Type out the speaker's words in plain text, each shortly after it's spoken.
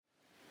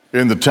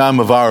in the time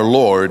of our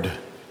Lord,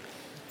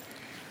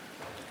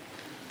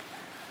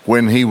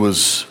 when he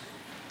was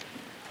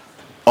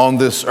on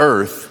this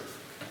earth,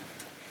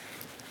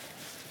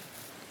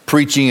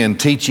 preaching and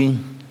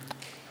teaching,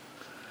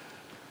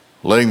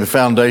 laying the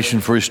foundation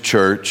for his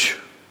church,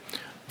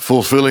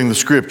 fulfilling the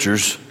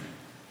scriptures,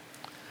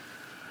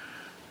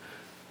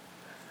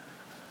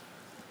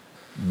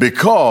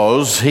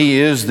 because he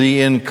is the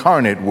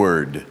incarnate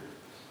Word.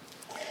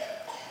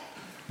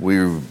 We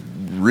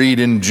read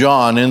in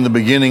John, in the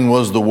beginning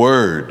was the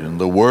Word, and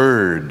the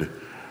Word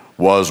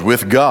was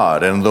with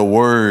God, and the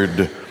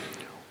Word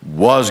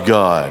was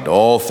God.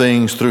 All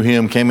things through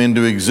him came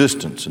into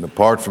existence, and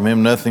apart from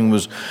him nothing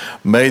was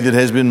made that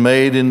has been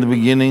made. In the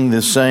beginning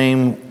the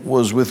same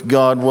was with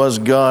God, was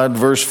God.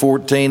 Verse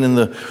 14, and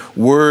the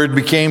Word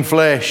became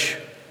flesh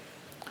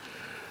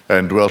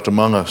and dwelt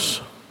among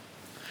us.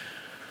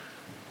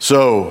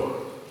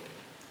 So,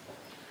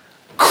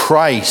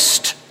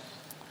 Christ,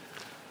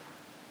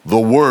 the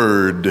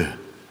Word,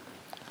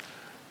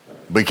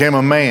 became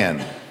a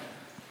man.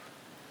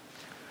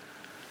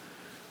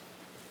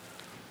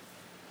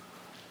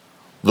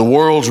 The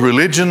world's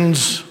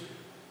religions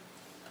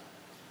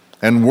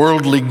and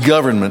worldly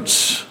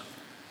governments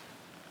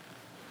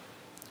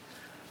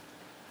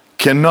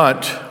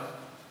cannot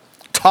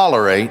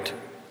tolerate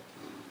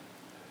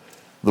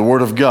the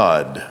Word of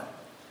God.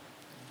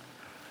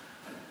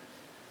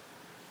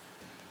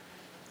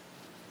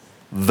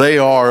 They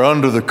are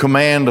under the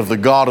command of the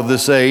God of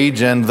this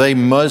age, and they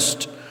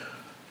must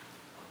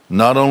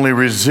not only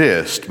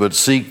resist, but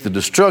seek the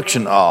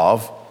destruction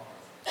of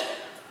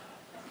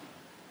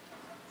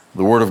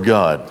the Word of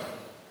God,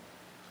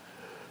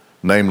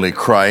 namely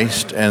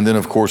Christ, and then,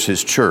 of course,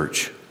 his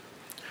church.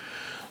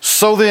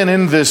 So then,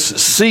 in this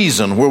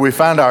season where we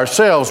find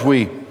ourselves,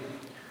 we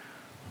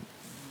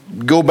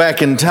go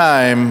back in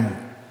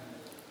time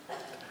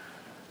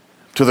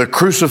to the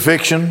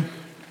crucifixion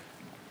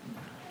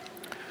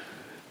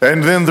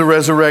and then the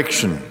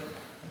resurrection.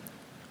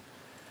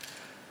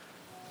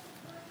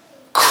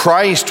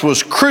 Christ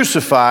was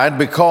crucified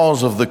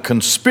because of the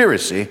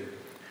conspiracy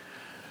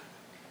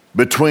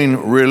between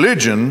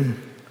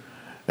religion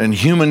and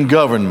human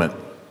government.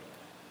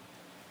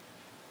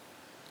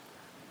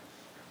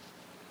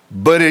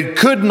 But it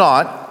could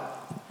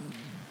not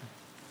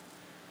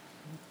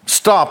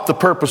stop the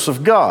purpose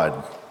of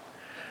God.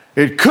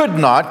 It could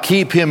not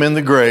keep him in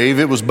the grave.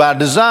 It was by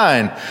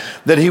design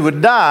that he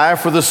would die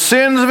for the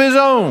sins of his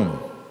own,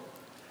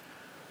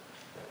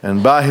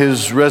 and by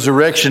his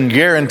resurrection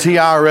guarantee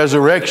our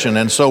resurrection.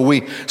 And so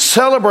we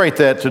celebrate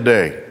that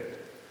today.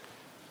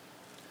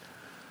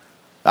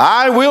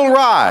 I will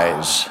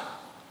rise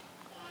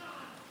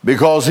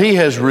because he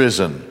has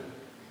risen.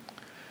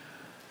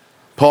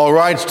 Paul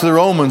writes to the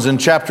Romans in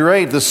chapter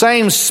 8, the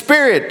same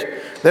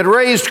Spirit that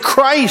raised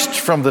Christ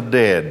from the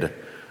dead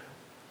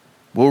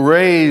will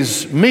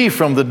raise me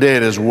from the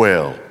dead as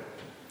well,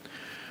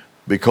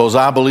 because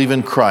I believe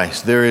in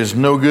Christ. There is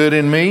no good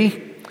in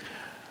me,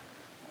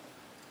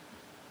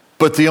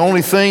 but the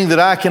only thing that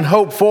I can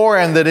hope for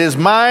and that is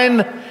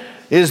mine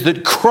is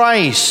that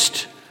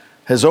Christ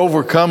has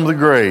overcome the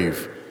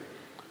grave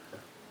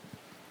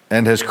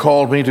and has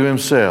called me to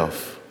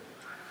himself.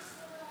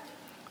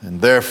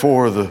 And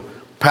therefore the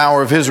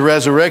power of his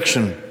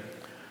resurrection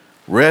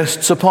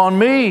rests upon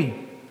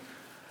me.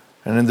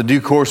 And in the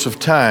due course of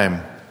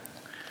time,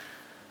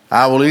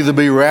 I will either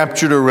be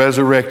raptured or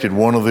resurrected,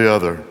 one or the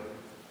other.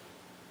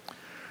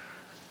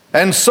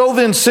 And so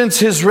then, since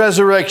his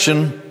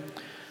resurrection,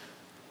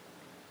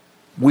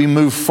 we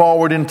move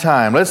forward in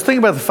time. Let's think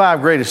about the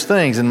 5 greatest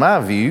things, in my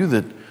view,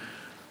 that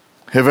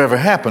have ever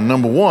happened.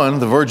 Number 1,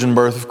 the virgin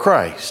birth of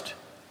Christ.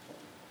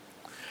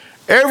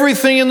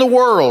 Everything in the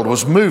world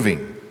was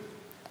moving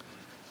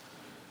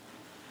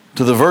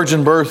to the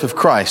virgin birth of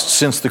Christ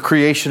since the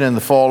creation and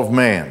the fall of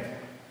man.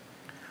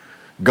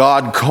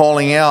 God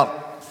calling out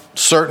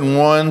certain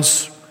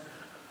ones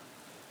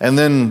and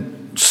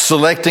then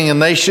selecting a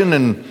nation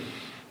and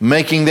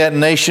making that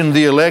nation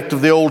the elect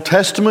of the Old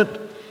Testament,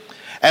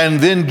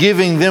 and then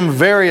giving them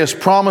various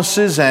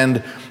promises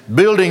and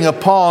building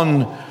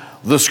upon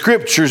the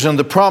scriptures and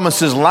the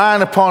promises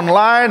line upon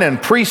line and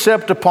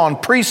precept upon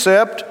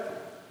precept.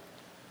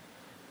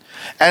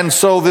 And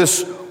so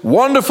this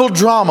wonderful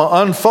drama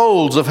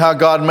unfolds of how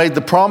God made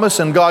the promise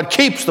and God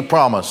keeps the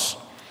promise.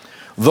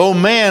 Though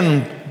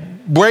man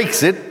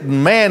breaks it,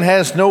 man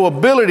has no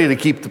ability to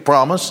keep the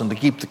promise and to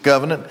keep the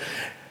covenant.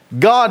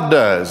 God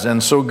does.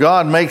 And so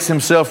God makes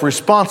himself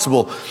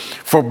responsible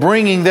for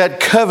bringing that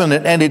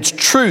covenant and its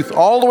truth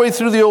all the way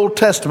through the Old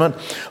Testament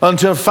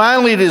until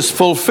finally it is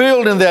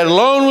fulfilled in that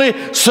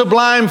lonely,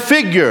 sublime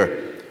figure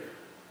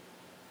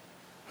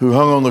who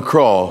hung on the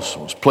cross,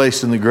 was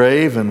placed in the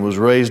grave, and was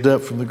raised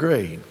up from the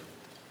grave.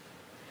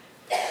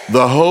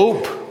 The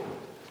hope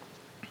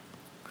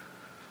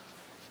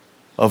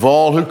of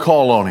all who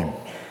call on him.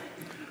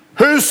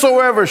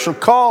 Whosoever shall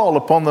call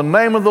upon the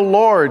name of the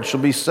Lord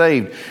shall be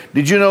saved.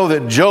 Did you know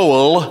that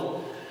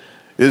Joel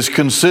is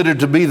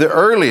considered to be the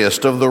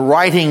earliest of the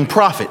writing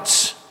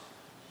prophets?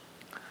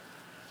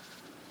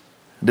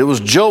 It was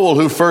Joel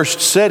who first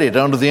said it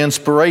under the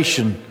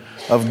inspiration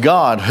of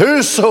God.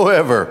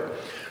 Whosoever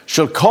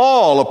shall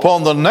call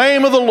upon the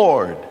name of the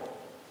Lord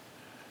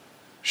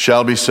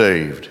shall be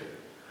saved.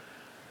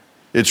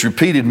 It's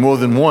repeated more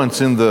than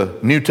once in the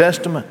New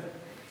Testament.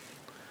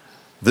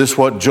 This is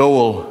what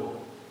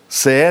Joel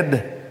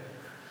said.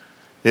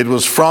 It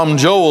was from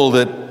Joel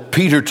that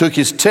Peter took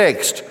his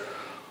text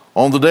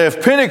on the day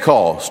of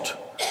Pentecost,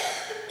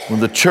 when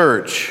the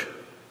church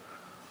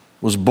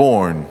was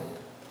born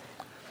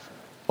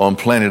on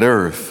planet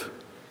Earth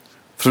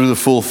through the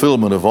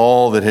fulfillment of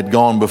all that had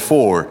gone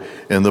before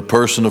in the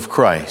person of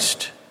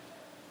Christ.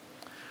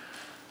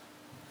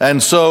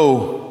 And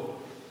so,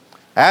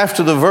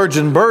 after the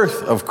virgin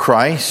birth of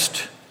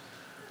Christ,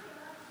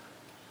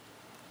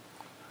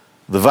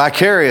 the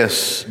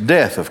vicarious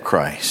death of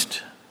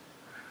Christ,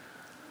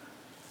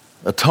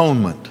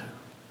 atonement,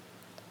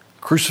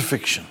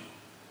 crucifixion,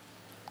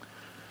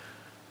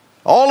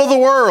 all of the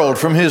world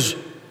from his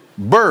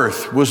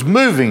birth was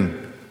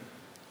moving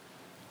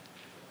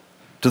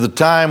to the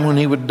time when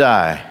he would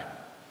die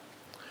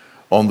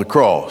on the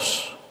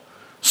cross.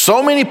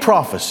 So many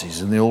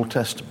prophecies in the Old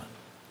Testament.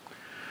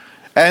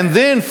 And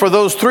then for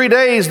those 3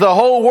 days, the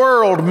whole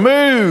world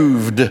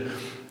moved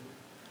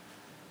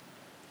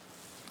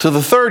to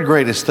the third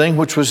greatest thing,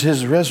 which was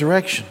his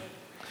resurrection.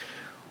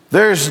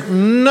 There's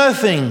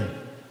nothing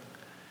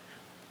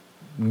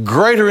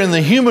greater in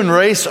the human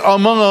race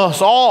among us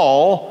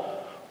all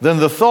than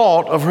the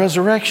thought of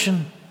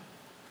resurrection,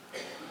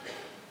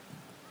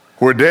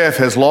 where death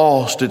has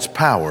lost its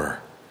power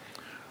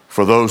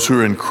for those who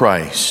are in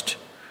Christ.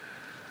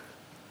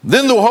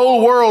 Then the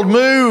whole world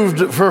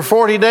moved for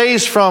 40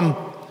 days from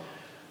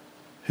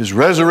his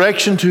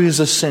resurrection to his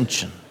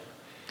ascension.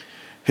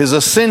 His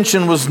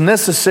ascension was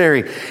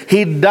necessary.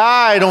 He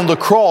died on the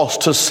cross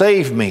to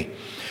save me,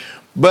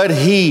 but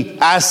he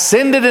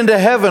ascended into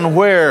heaven,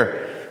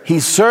 where he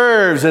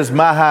serves as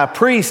my high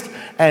priest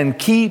and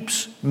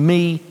keeps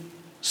me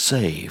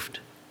saved.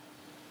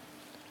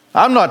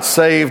 I'm not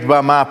saved by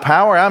my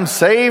power. I'm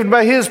saved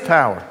by his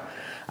power.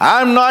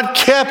 I'm not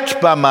kept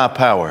by my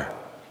power.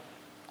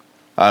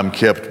 I'm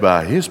kept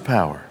by his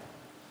power.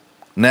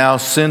 Now,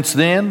 since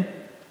then,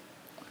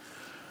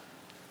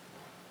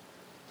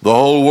 the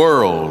whole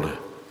world,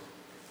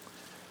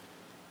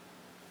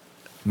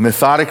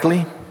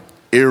 methodically,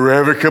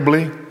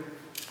 irrevocably,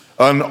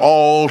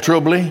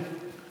 unalterably,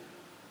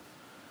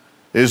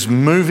 is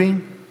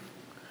moving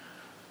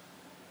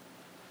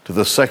to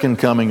the second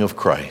coming of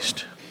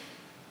Christ.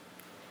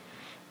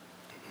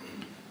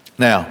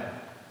 Now,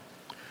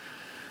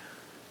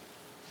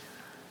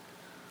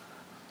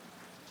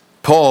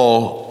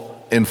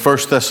 Paul in 1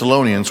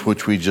 Thessalonians,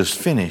 which we just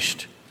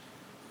finished,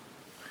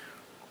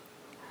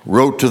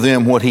 wrote to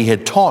them what he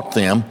had taught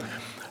them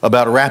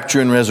about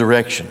rapture and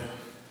resurrection.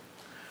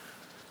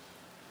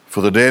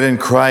 For the dead in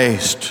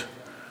Christ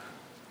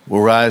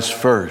will rise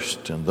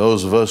first, and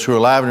those of us who are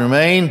alive and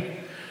remain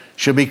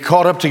shall be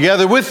caught up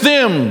together with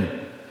them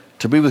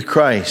to be with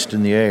Christ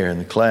in the air, in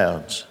the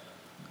clouds.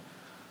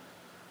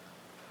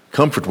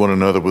 Comfort one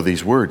another with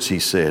these words, he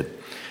said.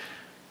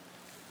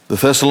 The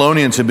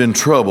Thessalonians had been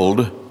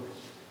troubled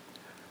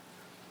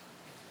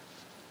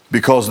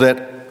because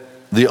that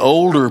the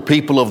older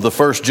people of the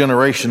first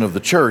generation of the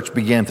church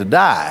began to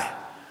die.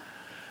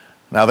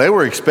 Now, they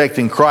were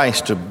expecting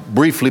Christ to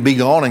briefly be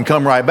gone and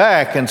come right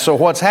back. And so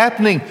what's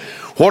happening?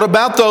 What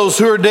about those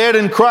who are dead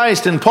in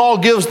Christ? And Paul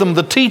gives them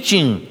the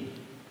teaching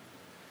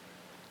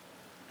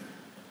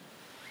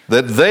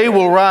that they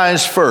will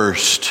rise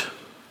first.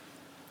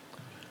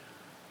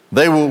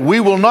 We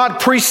will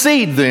not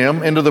precede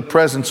them into the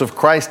presence of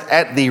Christ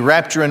at the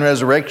rapture and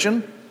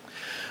resurrection.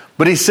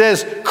 But he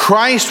says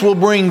Christ will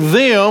bring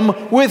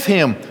them with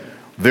him.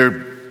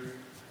 They're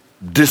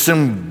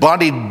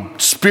disembodied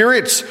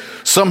spirits,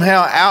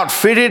 somehow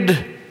outfitted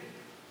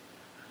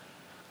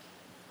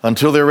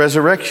until their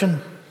resurrection.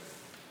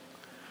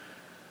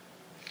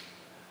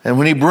 And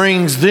when he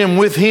brings them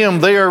with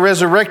him, they are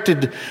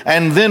resurrected,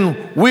 and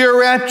then we are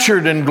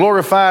raptured and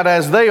glorified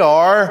as they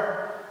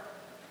are.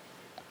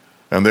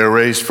 And they're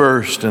raised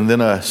first, and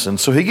then us. And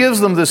so he gives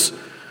them this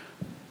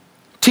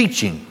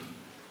teaching.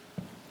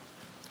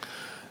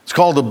 It's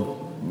called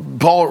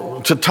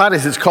Paul to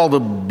Titus, it's called the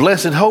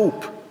blessed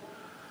hope.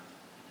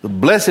 The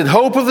blessed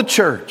hope of the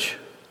church.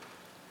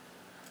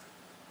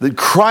 That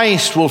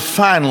Christ will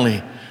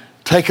finally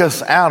take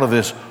us out of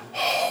this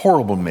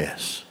horrible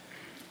mess.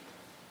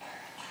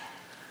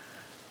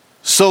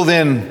 So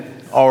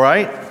then, all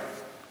right,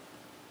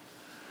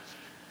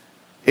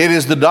 it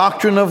is the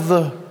doctrine of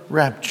the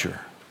rapture.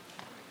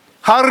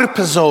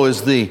 Harpazo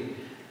is the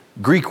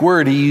Greek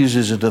word he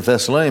uses in the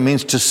Thessalonians. It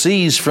means to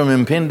seize from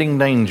impending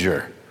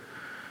danger.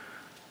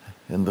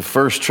 In the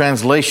first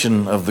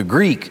translation of the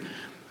Greek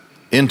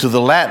into the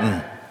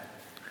Latin,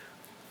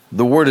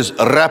 the word is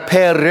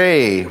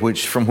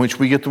rapere, from which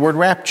we get the word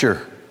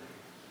rapture.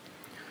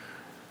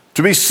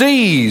 To be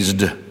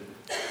seized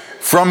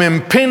from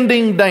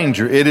impending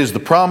danger. It is the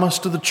promise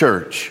to the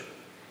church.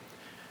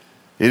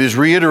 It is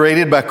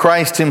reiterated by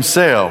Christ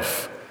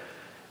himself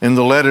in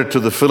the letter to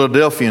the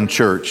Philadelphian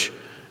church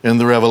in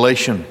the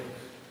Revelation.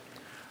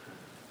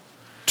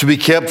 To be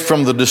kept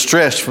from the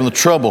distress, from the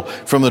trouble,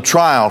 from the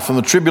trial, from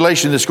the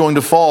tribulation that's going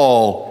to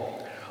fall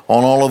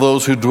on all of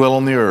those who dwell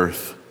on the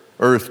earth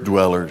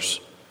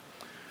dwellers.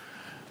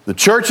 The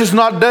church is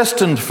not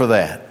destined for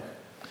that.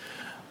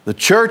 The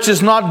church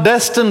is not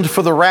destined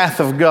for the wrath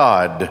of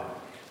God.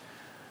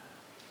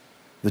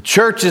 The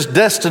church is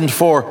destined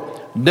for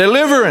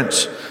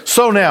deliverance.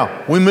 So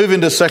now, we move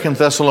into 2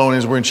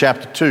 Thessalonians. We're in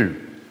chapter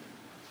 2.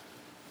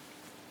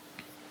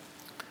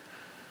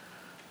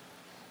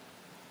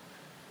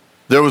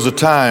 There was a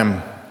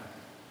time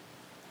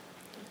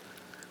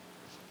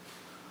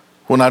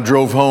when I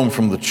drove home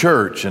from the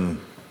church, and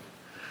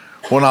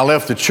when I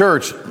left the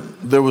church,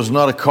 there was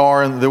not a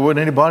car and there wasn't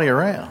anybody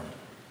around.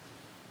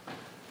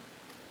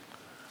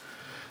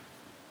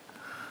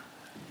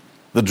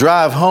 The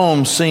drive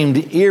home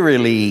seemed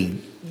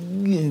eerily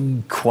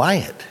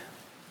quiet.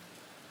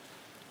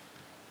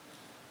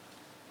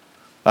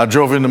 I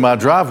drove into my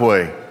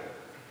driveway.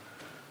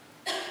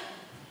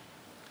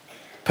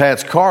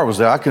 Pat's car was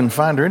there. I couldn't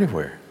find her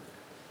anywhere.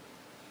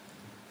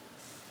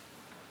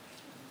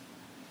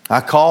 I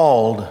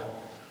called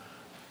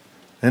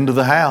into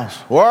the house.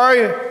 Where are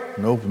you?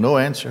 No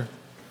answer.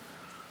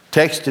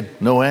 Texted,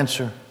 no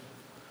answer.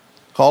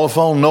 Called the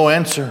phone, no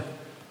answer.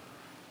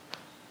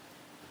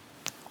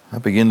 I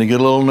began to get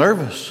a little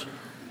nervous.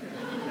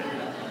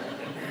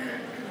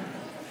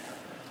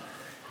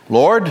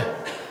 Lord,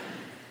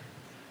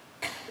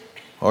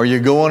 are you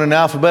going in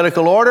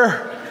alphabetical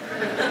order?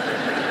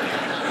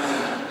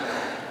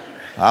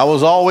 I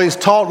was always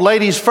taught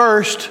ladies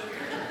first.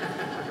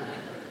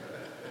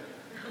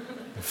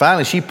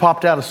 Finally, she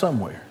popped out of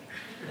somewhere.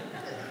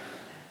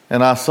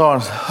 And I saw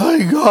her,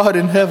 hey, God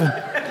in heaven,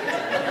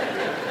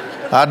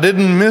 I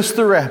didn't miss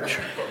the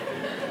rapture.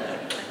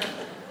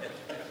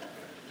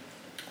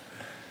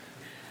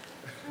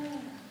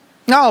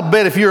 Now, I'll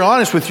bet if you're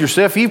honest with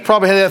yourself, you've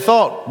probably had that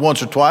thought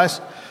once or twice.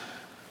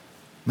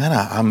 Man,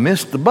 I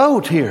missed the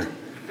boat here.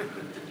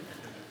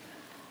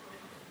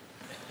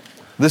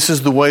 This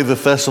is the way the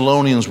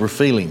Thessalonians were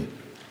feeling.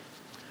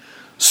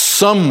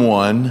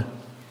 Someone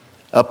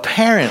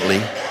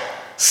apparently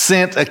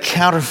sent a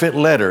counterfeit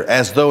letter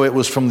as though it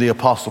was from the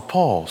Apostle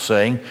Paul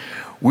saying,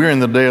 we're in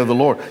the day of the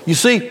Lord. You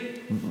see,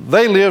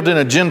 they lived in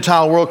a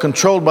Gentile world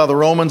controlled by the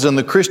Romans, and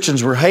the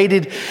Christians were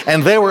hated,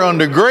 and they were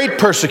under great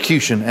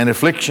persecution and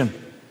affliction.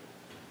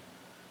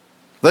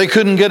 They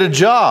couldn't get a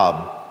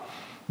job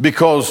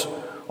because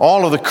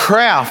all of the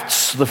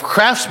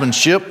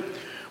craftsmanship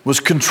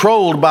was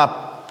controlled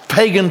by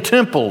pagan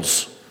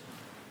temples.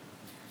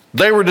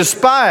 They were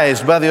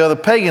despised by the other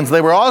pagans.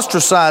 They were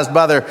ostracized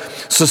by their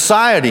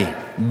society,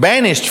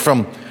 banished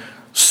from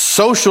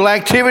social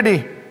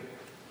activity.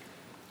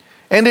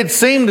 And it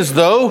seemed as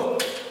though,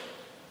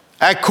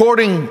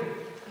 according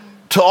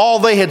to all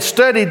they had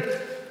studied,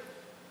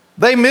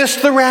 they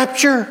missed the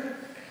rapture.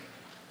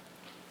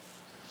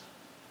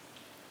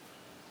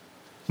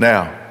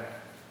 Now,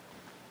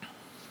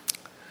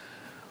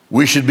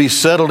 we should be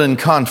settled and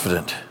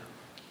confident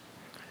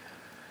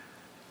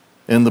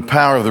in the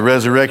power of the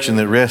resurrection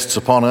that rests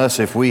upon us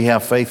if we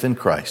have faith in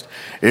Christ.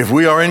 If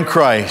we are in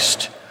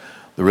Christ,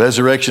 the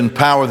resurrection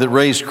power that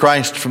raised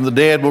Christ from the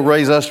dead will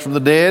raise us from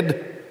the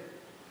dead.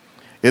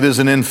 It is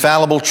an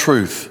infallible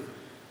truth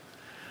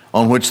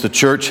on which the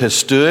church has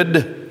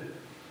stood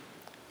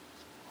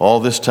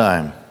all this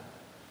time.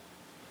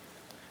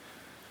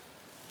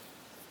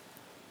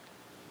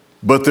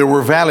 But there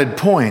were valid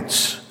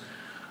points.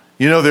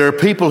 You know, there are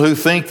people who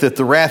think that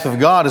the wrath of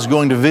God is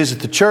going to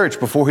visit the church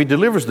before He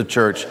delivers the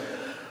church.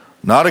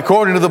 Not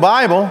according to the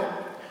Bible.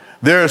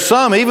 There are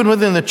some, even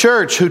within the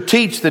church, who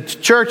teach that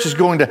the church is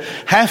going to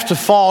have to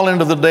fall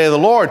into the day of the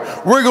Lord.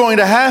 We're going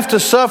to have to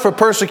suffer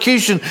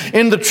persecution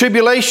in the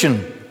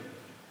tribulation.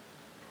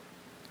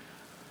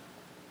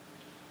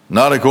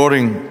 Not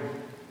according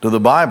to the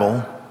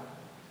Bible.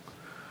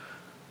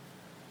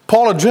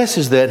 Paul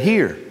addresses that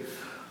here.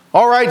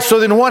 All right, so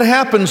then what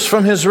happens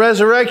from His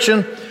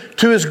resurrection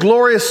to His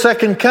glorious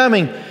second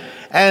coming?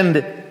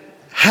 And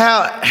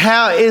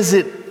how is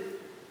it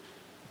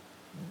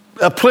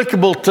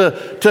applicable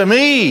to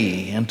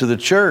me and to the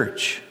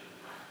church?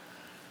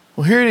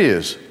 Well, here it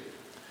is.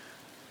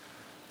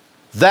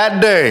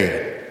 That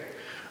day,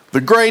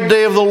 the great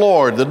day of the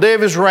Lord, the day of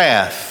His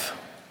wrath,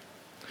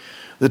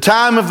 the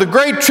time of the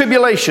great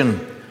tribulation,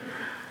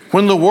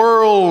 when the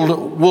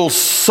world will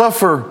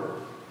suffer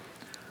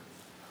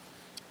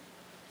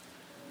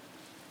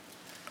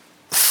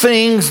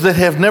things that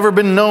have never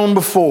been known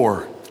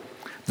before,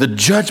 the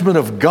judgment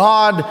of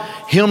God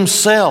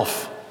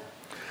Himself.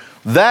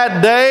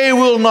 That day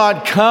will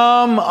not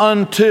come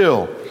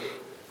until.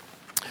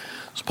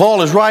 So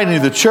Paul is writing to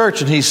the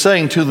church and he's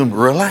saying to them,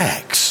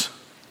 relax.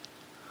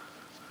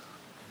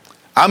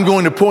 I'm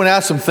going to point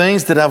out some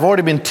things that I've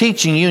already been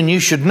teaching you and you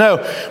should know.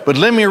 But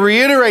let me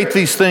reiterate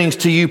these things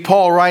to you.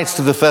 Paul writes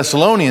to the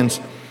Thessalonians,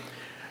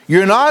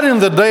 you're not in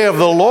the day of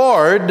the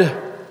Lord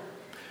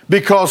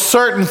because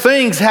certain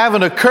things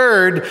haven't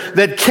occurred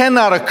that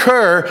cannot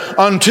occur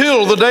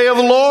until the day of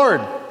the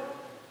Lord.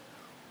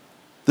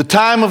 The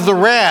time of the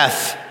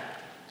wrath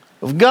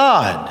of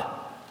God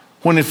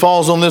when it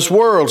falls on this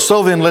world.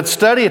 So then let's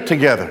study it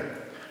together.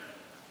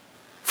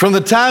 From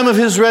the time of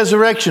His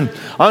resurrection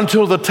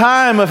until the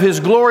time of His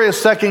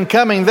glorious second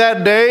coming,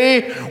 that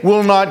day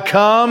will not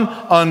come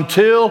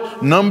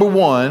until, number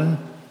one,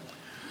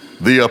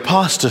 the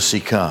apostasy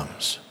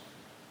comes.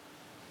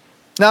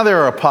 Now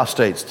there are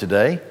apostates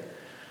today.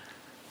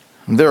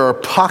 There are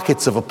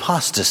pockets of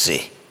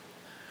apostasy.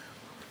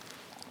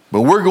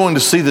 But we're going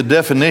to see the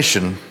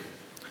definition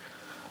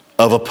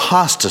of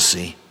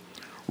apostasy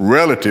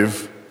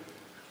relative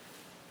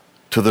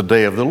to the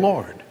day of the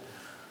Lord.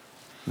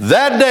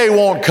 That day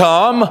won't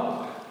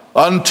come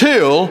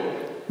until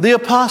the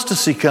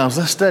apostasy comes.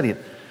 Let's study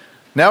it.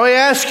 Now we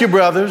ask you,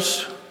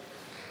 brothers,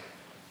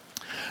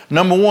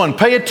 number one,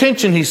 pay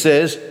attention, he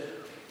says.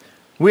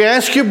 We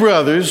ask you,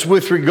 brothers,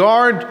 with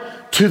regard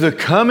to the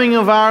coming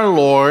of our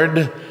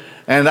Lord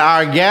and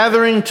our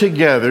gathering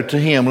together to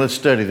Him. Let's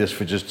study this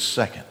for just a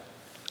second.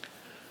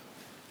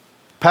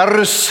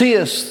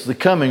 Parousias, the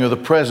coming or the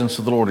presence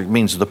of the Lord. It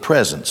means the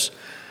presence.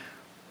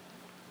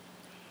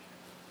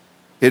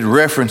 It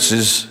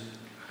references,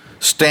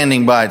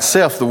 standing by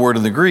itself, the word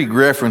in the Greek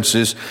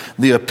references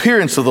the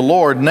appearance of the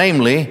Lord,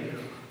 namely,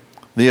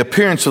 the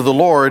appearance of the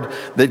Lord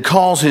that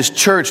calls His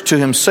church to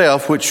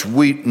Himself, which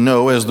we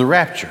know as the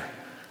rapture.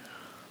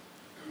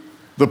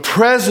 The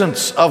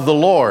presence of the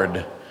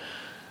Lord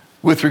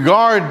with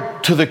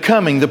regard to the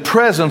coming, the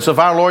presence of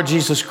our Lord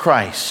Jesus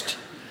Christ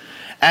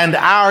and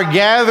our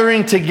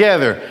gathering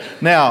together.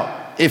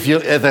 Now, if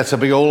that's a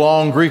big old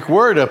long Greek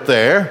word up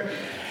there,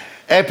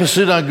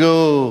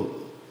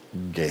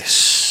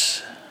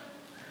 episynagoges.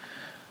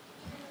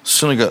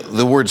 Synagogue.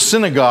 The word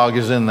synagogue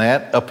is in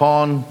that,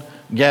 upon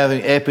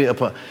gathering,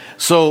 upon.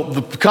 So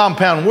the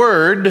compound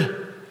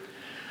word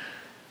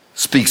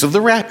speaks of the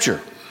rapture.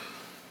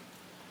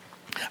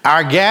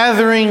 Our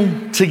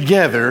gathering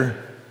together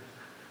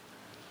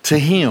to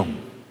Him.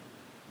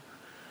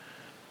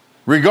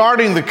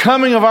 Regarding the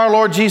coming of our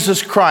Lord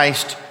Jesus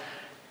Christ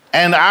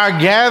and our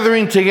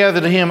gathering together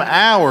to Him,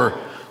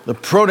 the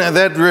pronoun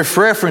that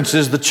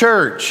references the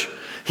church.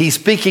 He's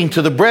speaking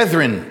to the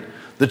brethren,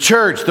 the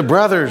church, the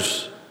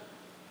brothers.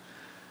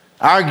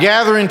 Our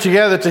gathering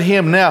together to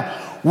Him.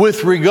 Now,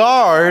 with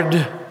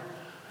regard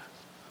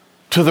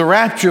to the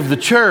rapture of the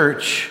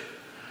church,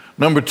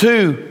 number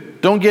two,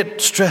 don't get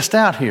stressed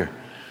out here.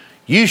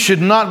 You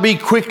should not be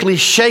quickly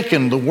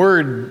shaken. The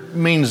word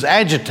means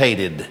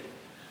agitated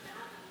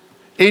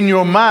in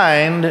your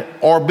mind,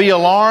 or be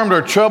alarmed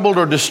or troubled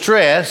or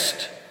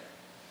distressed,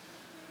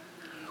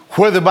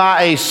 whether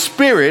by a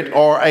spirit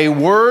or a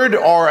word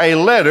or a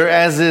letter,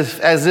 as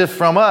if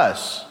from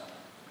us.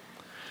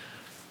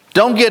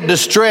 Don't get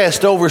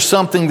distressed over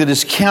something that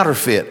is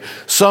counterfeit,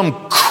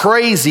 some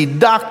crazy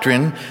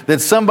doctrine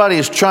that somebody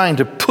is trying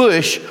to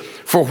push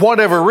for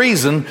whatever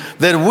reason,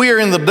 that we're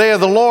in the day of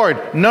the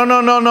Lord.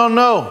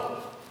 No.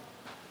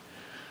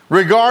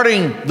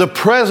 Regarding the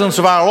presence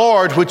of our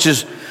Lord, which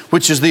is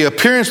the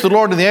appearance of the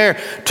Lord in the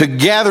air to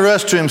gather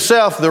us to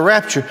Himself, the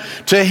rapture,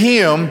 to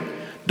Him,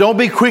 don't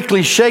be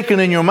quickly shaken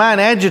in your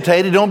mind,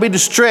 agitated. Don't be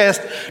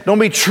distressed. Don't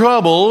be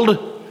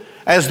troubled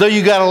as though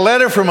you got a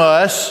letter from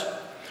us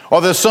or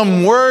there's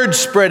some word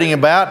spreading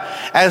about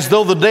as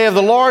though the day of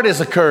the Lord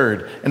has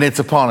occurred and it's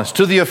upon us,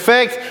 to the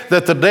effect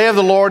that the day of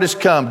the Lord has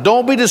come.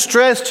 Don't be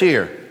distressed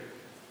here.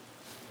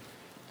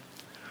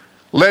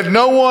 Let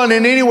no one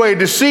in any way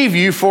deceive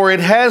you, for it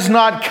has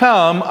not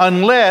come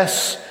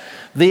unless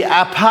the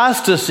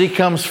apostasy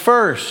comes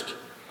first.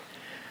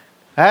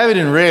 I have it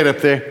in red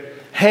up there.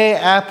 He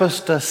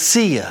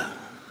apostasia.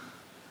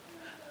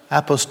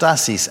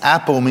 Apostasis.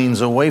 Apo means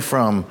away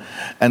from,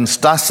 and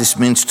stasis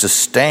means to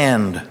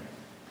stand.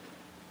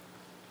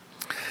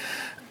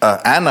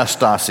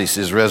 Anastasis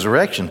is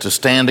resurrection, to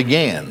stand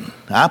again.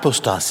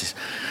 Apostasis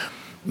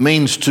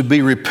means to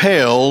be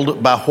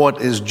repelled by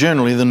what is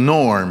generally the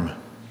norm.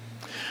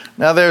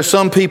 Now, there are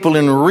some people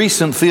in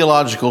recent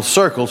theological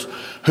circles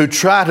who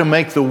try to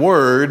make the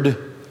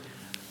word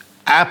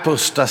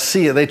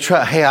apostasia,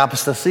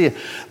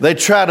 they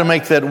try to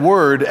make that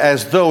word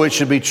as though it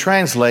should be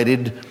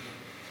translated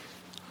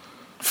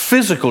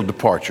physical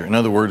departure. In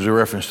other words, a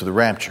reference to the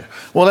rapture.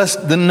 Well,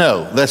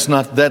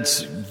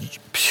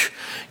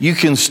 you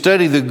can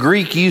study the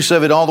Greek use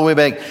of it all the way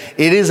back.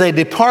 It is a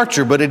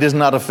departure, but it is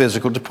not a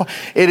physical departure.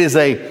 It is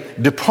a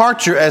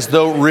departure as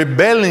though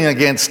rebelling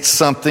against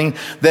something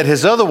that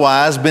has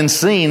otherwise been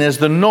seen as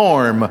the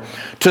norm.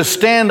 To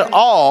stand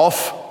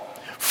off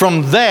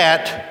from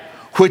that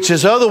which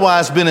has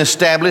otherwise been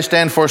established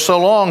and for so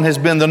long has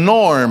been the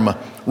norm.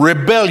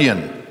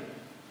 Rebellion.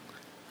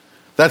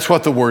 That's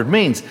what the word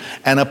means.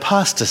 An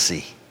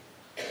apostasy.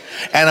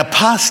 An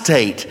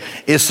apostate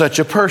is such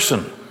a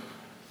person.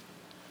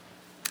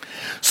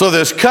 So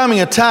there's coming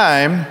a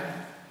time,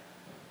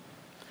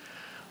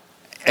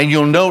 and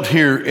you'll note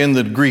here in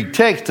the Greek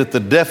text that the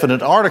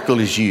definite article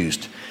is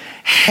used.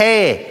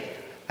 He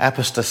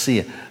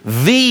apostasia.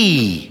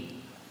 The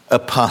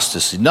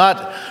apostasy.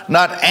 Not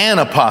an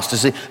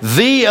apostasy,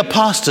 the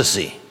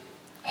apostasy.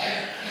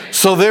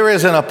 So there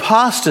is an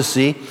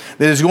apostasy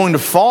that is going to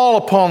fall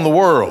upon the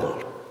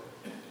world,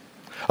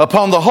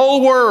 upon the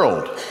whole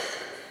world.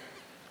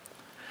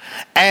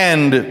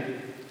 And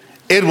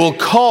it will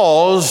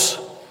cause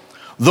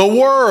the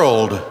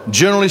world,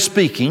 generally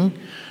speaking,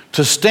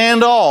 to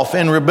stand off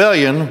in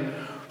rebellion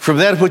from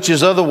that which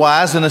is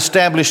otherwise an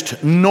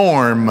established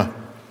norm.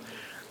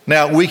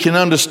 Now, we can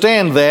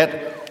understand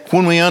that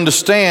when we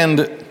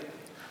understand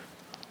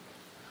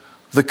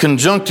the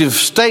conjunctive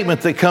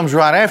statement that comes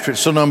right after it.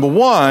 So, number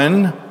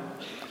one,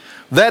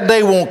 that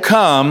day won't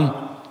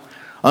come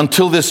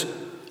until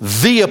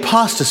the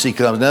apostasy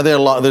comes. Now,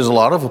 there's a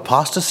lot of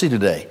apostasy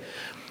today.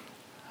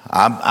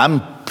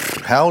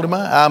 How old am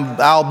I?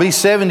 I'll be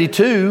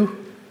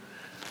 72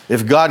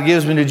 if God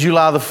gives me to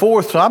July the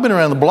 4th. So I've been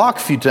around the block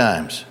a few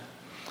times.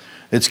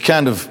 It's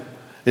kind of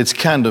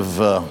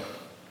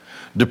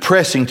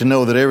depressing to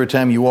know that every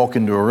time you walk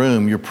into a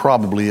room, you're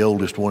probably the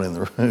oldest one in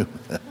the room.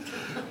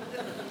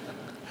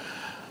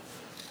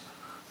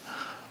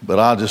 But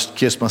I'll just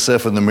kiss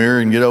myself in the mirror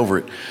and get over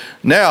it.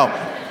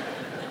 Now,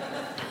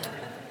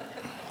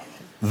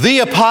 the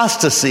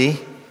apostasy,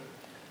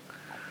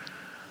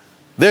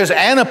 there's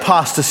an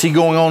apostasy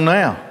going on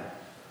now.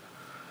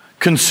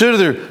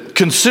 Consider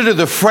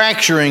the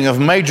fracturing of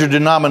major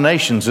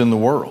denominations in the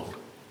world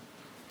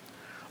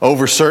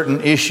over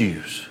certain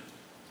issues.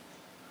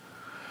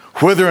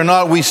 Whether or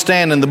not we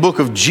stand in the book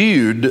of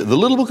Jude, the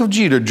little book of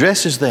Jude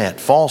addresses that,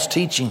 false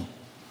teaching.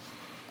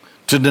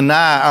 To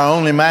deny our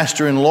only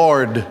Master and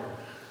Lord,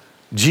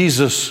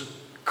 Jesus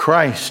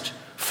Christ.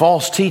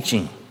 False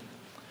teaching.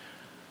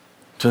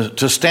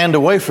 To stand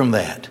away from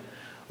that.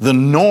 The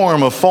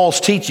norm of false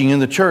teaching in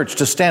the church,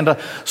 to stand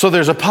up. So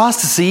there's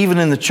apostasy even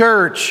in the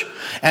church.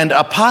 And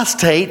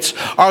apostates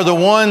are the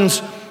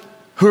ones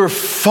who are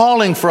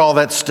falling for all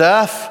that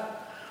stuff.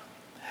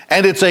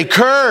 And it's a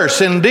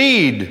curse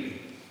indeed.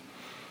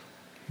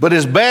 But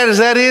as bad as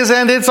that is,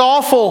 and it's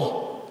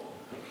awful,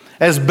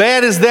 as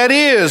bad as that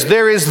is,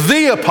 there is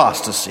the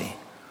apostasy.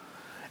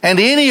 And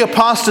any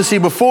apostasy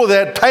before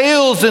that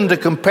pales into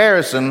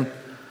comparison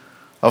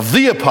of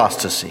the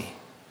apostasy.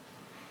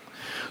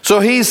 So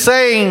he's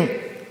saying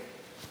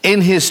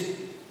in his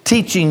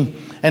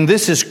teaching, and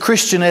this is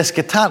Christian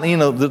eschatology,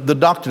 the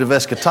doctrine of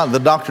eschatology, the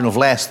doctrine of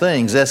last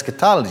things.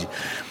 Eschatology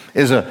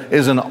is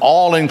an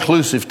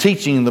all-inclusive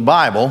teaching in the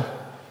Bible.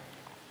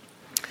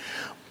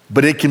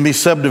 But it can be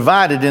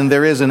subdivided, and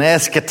there is an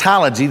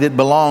eschatology that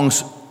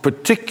belongs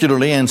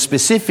particularly and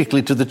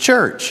specifically to the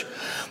church.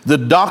 The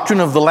doctrine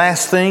of the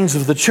last things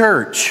of the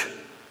church.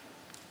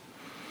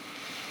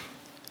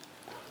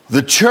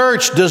 The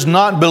church does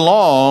not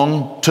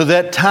belong to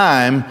that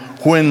time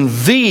when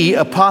the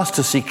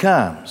apostasy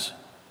comes.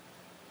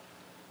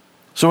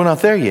 So we're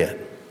not there yet.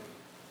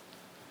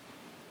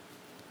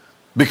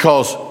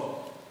 Because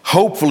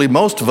hopefully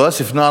most of us,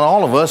 if not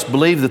all of us,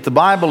 believe that the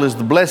Bible is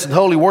the blessed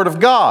holy Word of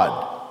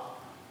God.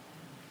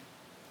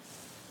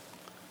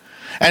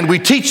 And we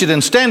teach it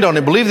and stand on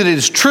it, believe that it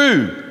is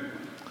true.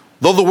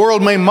 Though the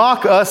world may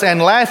mock us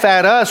and laugh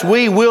at us,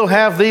 we will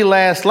have the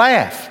last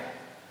laugh.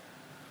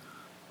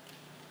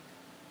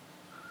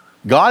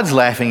 God's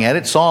laughing at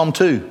it, Psalm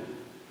 2.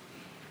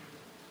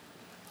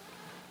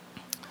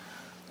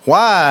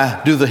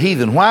 Why do the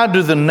heathen, why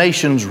do the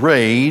nations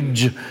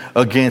rage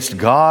against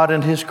God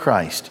and His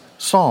Christ?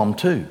 Psalm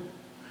 2.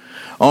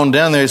 On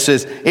down there it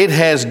says, it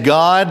has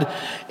God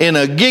in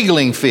a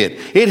giggling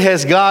fit. It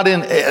has God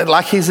in,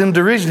 like He's in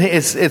derision.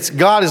 It's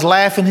God is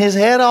laughing His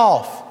head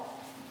off.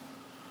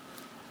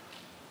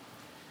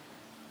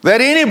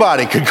 That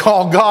anybody could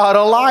call God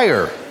a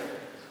liar.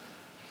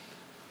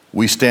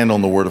 We stand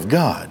on the Word of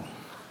God.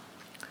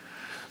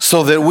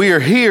 So that we are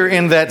here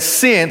in that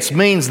sense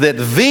means that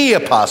the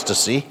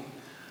apostasy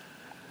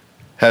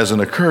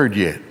hasn't occurred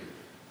yet.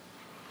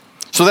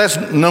 So that's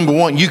number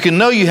one. You can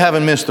know you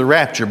haven't missed the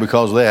rapture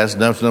because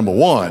that's number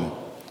one.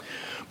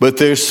 But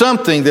there's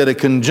something that a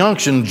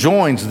conjunction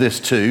joins this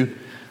to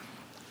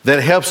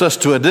that helps us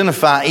to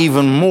identify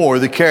even more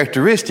the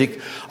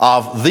characteristic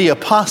of the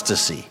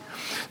apostasy.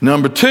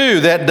 Number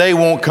two, that day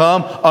won't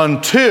come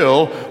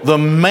until the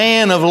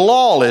man of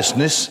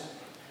lawlessness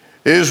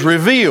is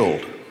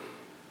revealed.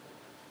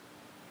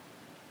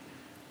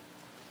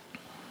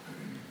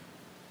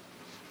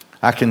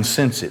 I can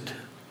sense it.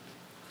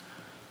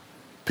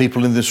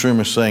 People in this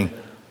room are saying,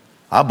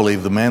 I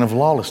believe the man of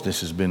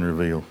lawlessness has been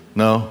revealed.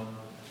 No,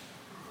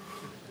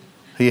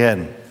 he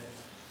hadn't.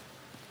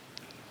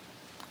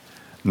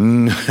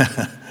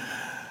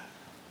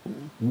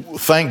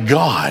 Thank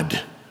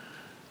God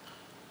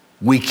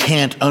we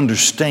can't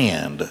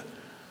understand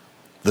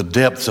the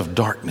depths of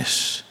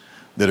darkness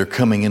that are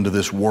coming into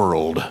this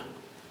world,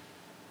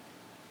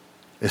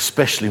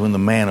 especially when the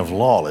man of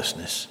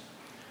lawlessness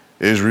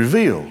is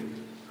revealed.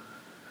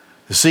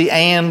 You see,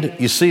 and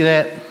you see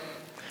that?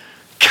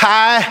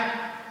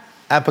 Kai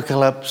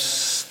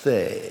apocalypse.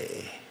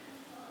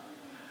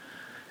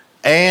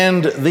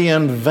 And the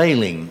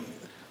unveiling.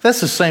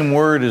 That's the same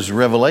word as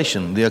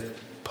Revelation, the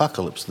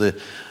apocalypse.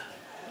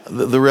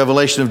 the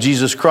revelation of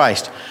Jesus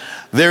Christ.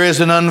 There is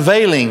an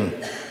unveiling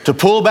to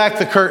pull back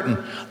the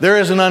curtain. There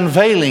is an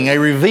unveiling, a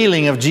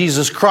revealing of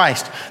Jesus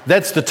Christ.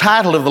 That's the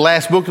title of the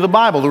last book of the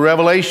Bible, the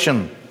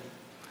Revelation.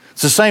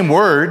 It's the same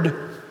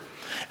word.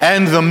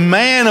 And the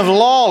man of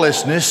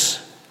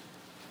lawlessness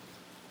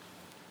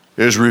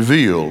is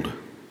revealed,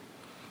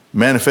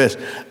 manifest.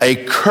 A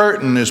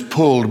curtain is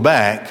pulled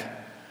back,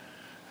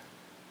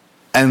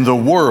 and the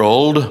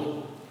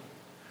world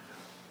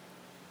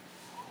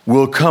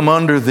will come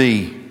under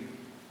the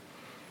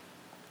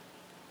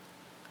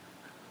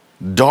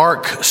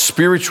dark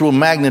spiritual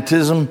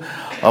magnetism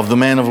of the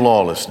man of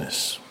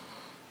lawlessness.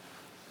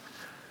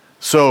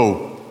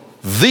 So,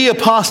 the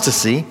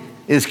apostasy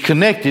is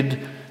connected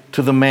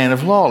to the man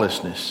of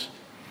lawlessness,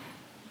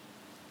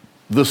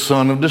 the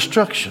son of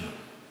destruction.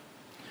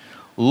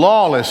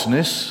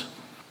 Lawlessness,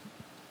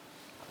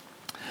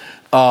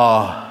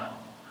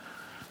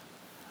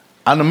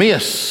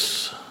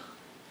 anamias,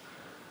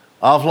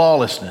 of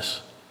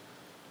lawlessness.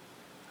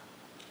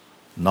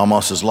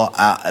 Nomos is law.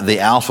 The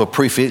alpha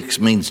prefix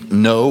means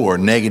no or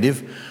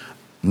negative.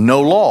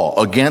 No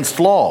law, against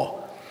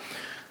law.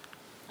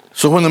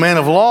 So when the man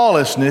of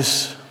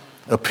lawlessness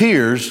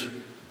appears,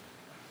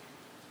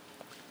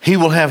 he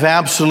will have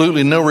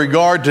absolutely no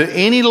regard to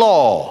any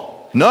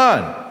law.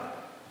 None.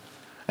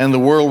 And the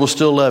world will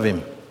still love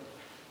him.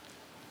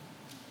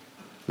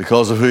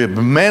 Because of the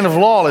man of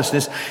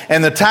lawlessness.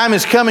 And the time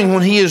is coming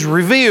when he is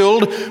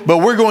revealed. But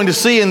we're going to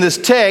see in this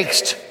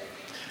text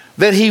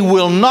that he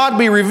will not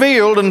be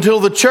revealed until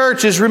the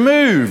church is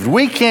removed.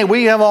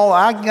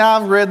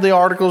 I've read the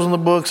articles and the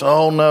books.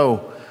 Oh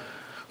no.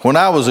 When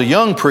I was a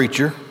young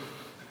preacher,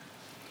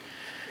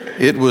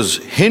 it was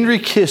Henry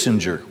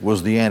Kissinger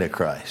was the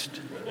Antichrist.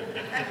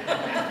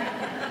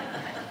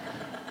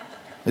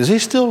 Is he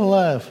still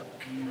alive?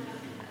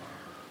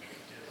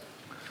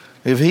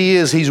 If he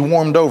is, he's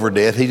warmed over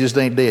death. He just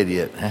ain't dead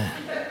yet.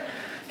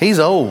 He's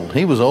old.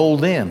 He was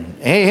old then.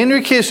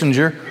 Henry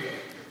Kissinger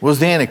was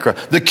the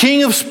Antichrist. The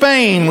King of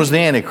Spain was the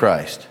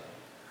Antichrist.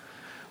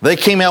 They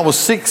came out with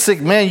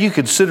 666. Man, you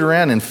could sit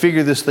around and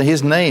figure this thing.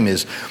 His name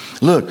is,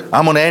 look,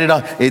 I'm going to add it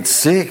on. It's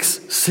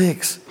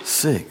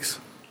 666.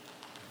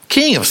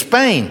 King of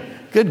Spain.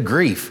 Good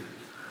grief.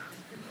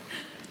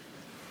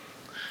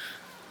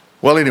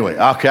 Well, anyway,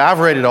 okay, I've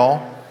read it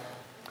all.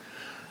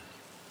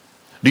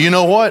 Do you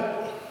know what?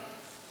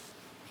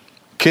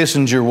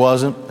 Kissinger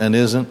wasn't and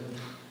isn't.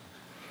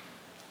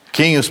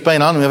 King of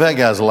Spain, I don't know if that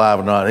guy's alive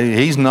or not.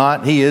 He's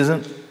not. He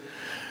isn't.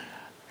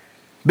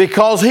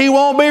 Because he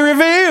won't be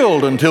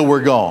revealed until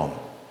we're gone.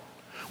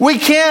 We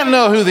can't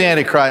know who the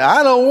Antichrist.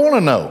 I don't want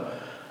to know.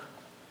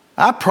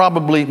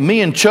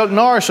 Me and Chuck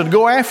Norris would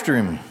go after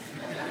him.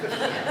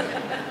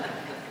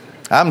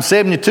 I'm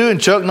 72 and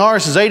Chuck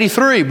Norris is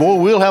 83.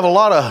 Boy, we'll have a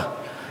lot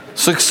of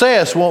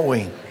success, won't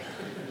we?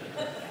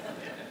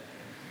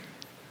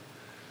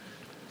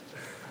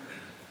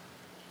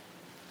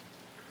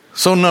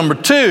 So number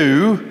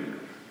 2,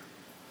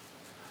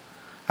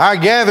 our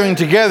gathering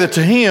together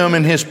to him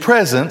in his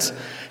presence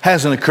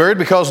hasn't occurred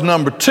because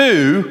number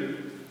 2,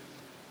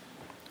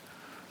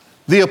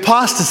 the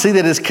apostasy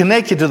that is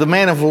connected to the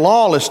man of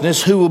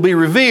lawlessness who will be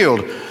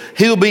revealed.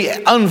 He'll be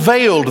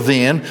unveiled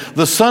then,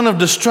 the son of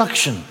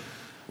destruction,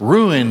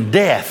 ruin,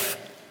 death,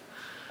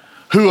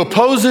 who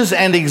opposes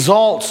and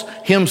exalts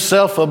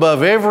himself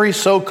above every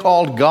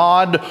so-called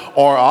God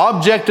or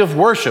object of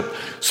worship,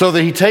 so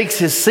that he takes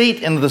his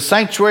seat in the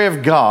sanctuary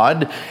of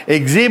God,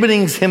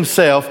 exhibiting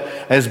himself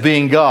as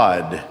being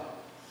God.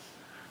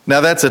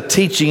 Now that's a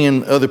teaching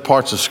in other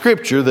parts of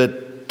Scripture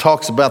that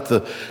talks about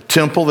the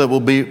temple that will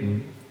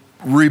be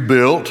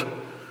rebuilt,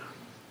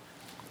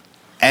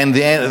 and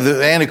the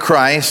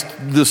Antichrist,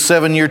 the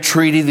 7-year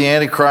treaty, the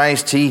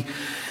Antichrist,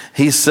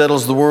 he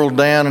settles the world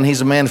down, and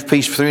he's a man of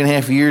peace for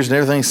 3.5 years, and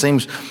everything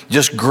seems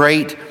just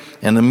great.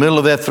 In the middle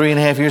of that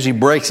 3.5 years, he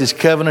breaks his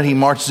covenant. He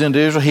marches into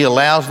Israel. He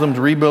allows them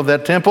to rebuild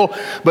that temple.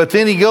 But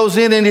then he goes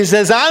in and he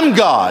says, I'm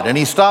God. And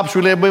he stops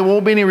religion. There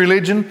won't be any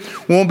religion.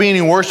 Won't be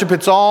any worship.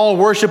 It's all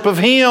worship of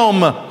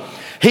him.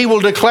 He will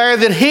declare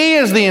that he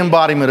is the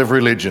embodiment of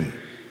religion.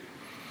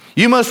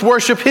 You must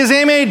worship his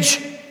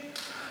image.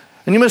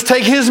 And you must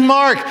take his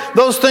mark.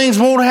 Those things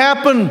won't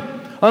happen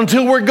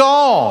until we're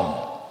gone.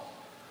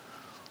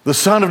 The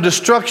son of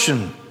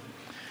destruction.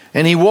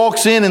 And he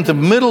walks in the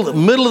middle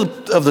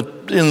of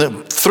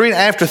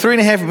after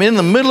 3.5, in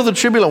the middle of the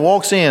tribulation,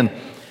 walks in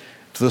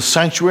to the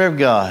sanctuary of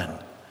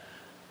God,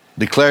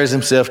 declares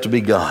himself to be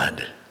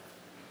God.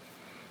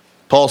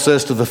 Paul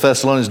says to the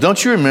Thessalonians,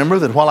 don't you remember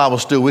that while I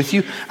was still with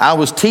you, I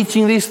was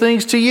teaching these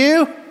things to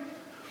you?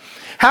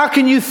 How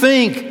can you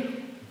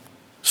think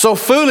so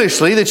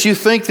foolishly that you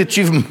think that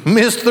you've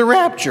missed the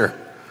rapture?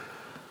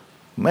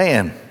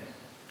 Man,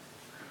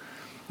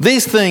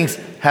 these things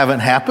haven't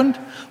happened.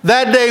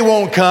 That day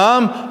won't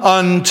come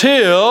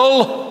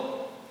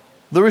until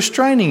the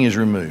restraining is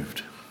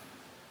removed.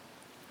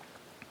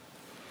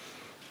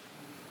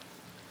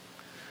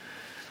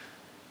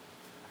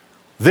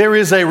 There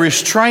is a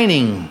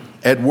restraining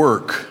at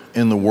work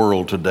in the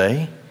world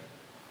today.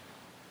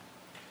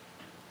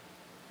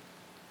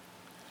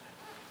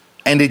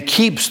 and it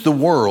keeps the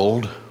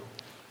world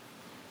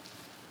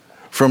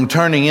from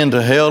turning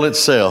into hell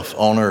itself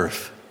on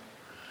earth.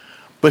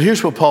 But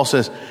here's what Paul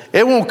says.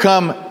 It won't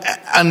come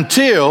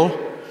until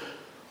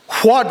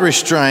what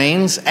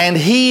restrains and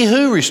he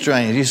who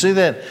restrains. You see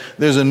that?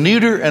 There's a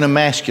neuter and a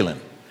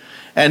masculine.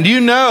 And you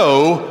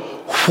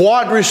know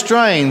what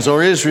restrains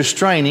or is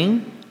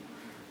restraining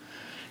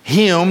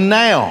him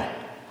now,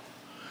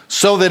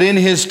 so that in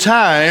his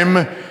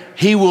time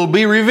he will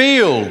be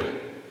revealed.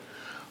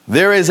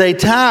 There is a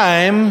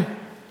time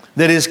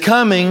that is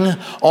coming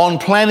on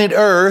planet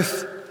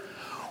Earth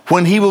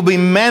when he will be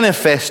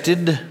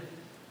manifested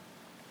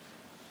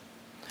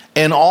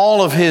in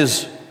all of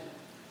his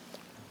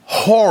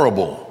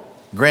horrible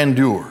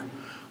grandeur.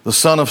 The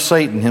son of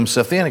Satan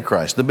himself, the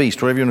Antichrist, the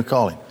beast, whatever you want to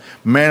call him.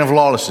 Man of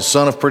lawlessness,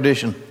 son of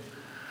perdition.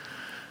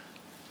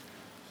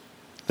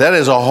 That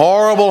is a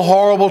horrible,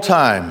 horrible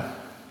time.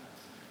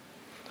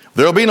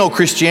 There will be no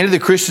Christianity.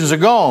 The Christians are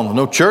gone.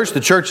 No church. The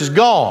church is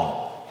gone.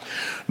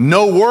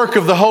 No work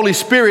of the Holy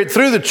Spirit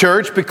through the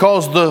church,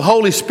 because the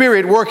Holy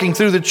Spirit working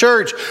through the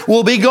church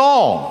will be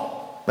gone.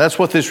 That's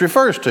what this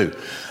refers to.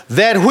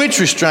 That which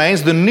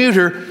restrains, the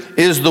neuter,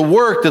 is the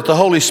work that the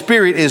Holy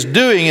Spirit is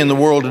doing in the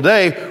world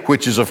today,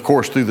 which is, of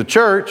course, through the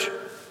church.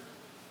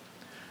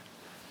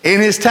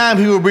 In his time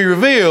he will be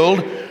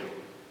revealed.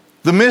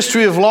 The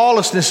mystery of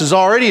lawlessness is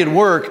already at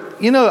work.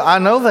 You know, I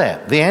know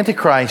that. The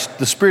Antichrist,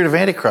 the spirit of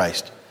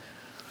Antichrist.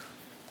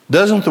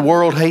 Doesn't the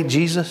world hate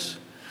Jesus?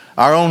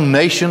 Our own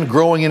nation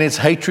growing in its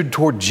hatred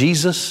toward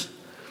Jesus?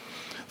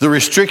 The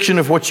restriction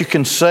of what you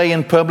can say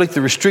in public,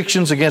 the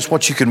restrictions against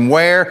what you can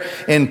wear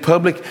in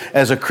public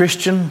as a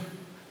Christian.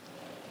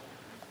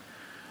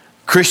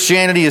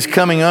 Christianity is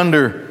coming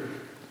under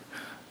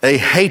a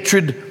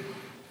hatred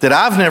that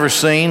I've never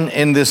seen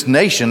in this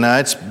nation. Now,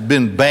 it's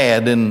been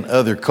bad in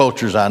other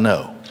cultures, I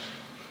know.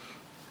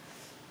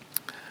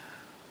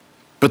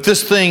 But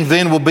this thing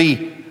will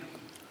be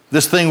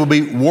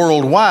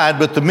worldwide,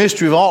 but the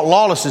mystery of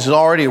lawlessness is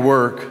already at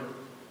work.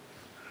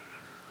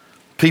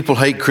 People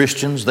hate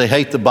Christians. They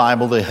hate the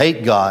Bible. They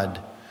hate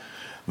God.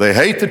 They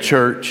hate the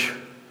church.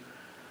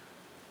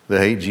 They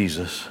hate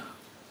Jesus.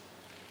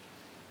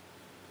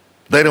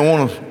 They don't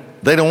want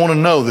to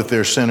know that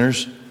they're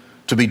sinners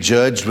to be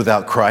judged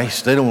without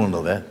Christ. They don't want to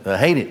know that. They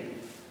hate it.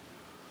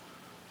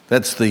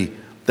 That's the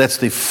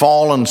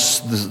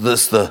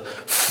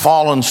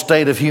fallen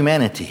state of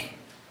humanity.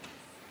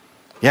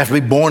 You have to be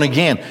born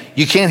again.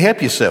 You can't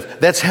help yourself.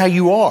 That's how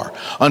you are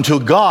until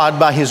God,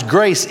 by His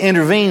grace,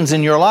 intervenes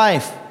in your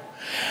life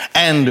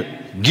and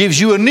gives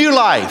you a new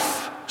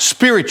life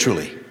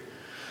spiritually,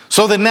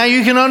 so that now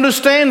you can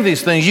understand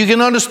these things. You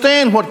can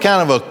understand what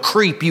kind of a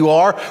creep you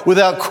are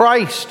without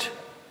Christ.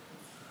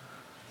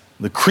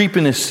 The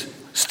creepiness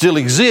still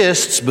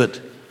exists,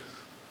 but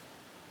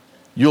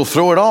you'll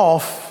throw it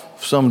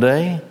off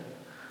someday.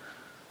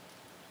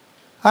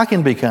 I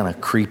can be kind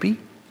of creepy.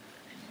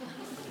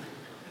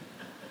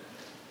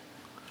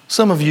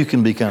 Some of you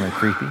can be kind of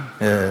creepy.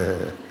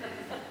 But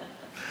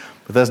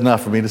that's not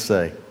for me to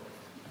say.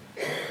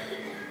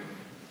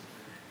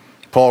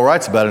 Paul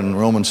writes about it in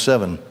Romans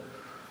 7.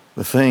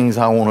 The things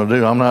I want to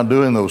do, I'm not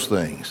doing those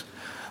things.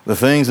 The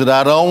things that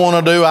I don't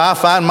want to do, I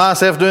find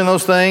myself doing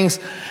those things.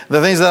 The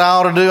things that I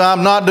ought to do,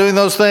 I'm not doing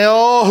those things.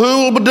 Oh,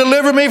 who will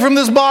deliver me from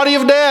this body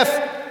of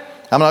death?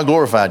 I'm not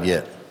glorified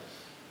yet.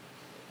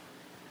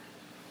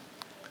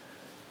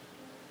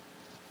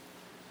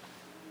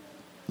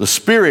 The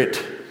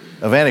spirit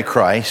of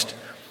Antichrist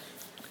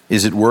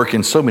is at work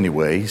in so many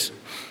ways.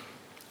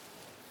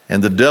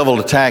 And the devil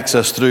attacks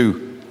us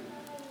through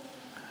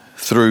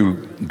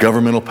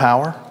governmental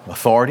power,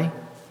 authority,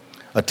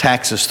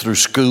 attacks us through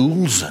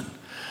schools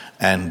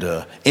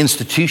and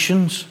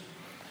institutions.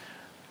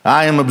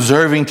 I am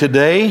observing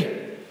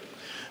today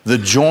the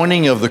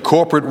joining of the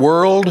corporate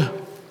world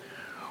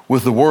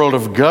with the world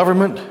of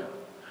government,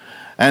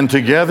 and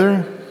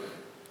together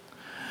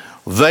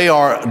they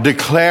are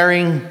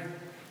declaring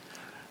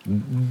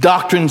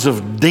doctrines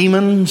of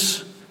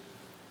demons,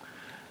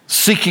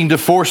 seeking to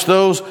force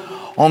those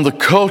on the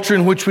culture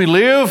in which we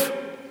live.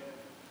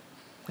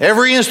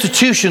 Every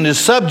institution is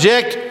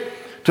subject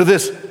to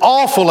this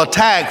awful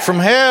attack from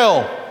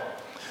hell.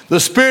 The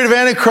spirit of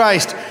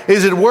Antichrist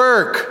is at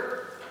work.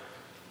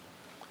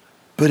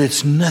 But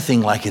it's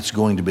nothing like it's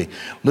going to be.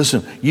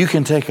 Listen, you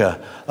can take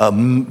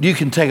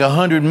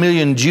 100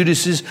 million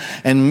Judases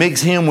and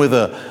mix him with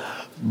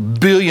 1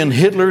 billion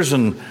Hitlers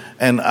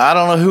and I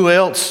don't know who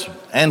else,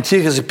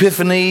 Antiochus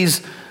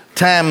Epiphanes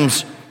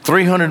times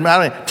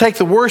 300. Take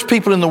the worst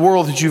people in the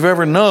world that you've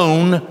ever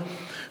known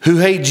who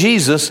hate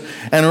Jesus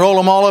and roll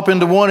them all up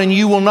into one, and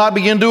you will not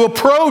begin to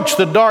approach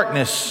the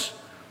darkness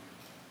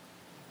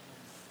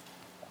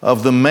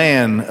of the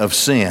man of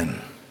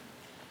sin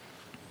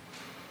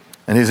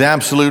and his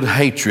absolute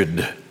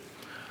hatred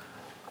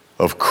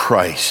of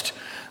Christ.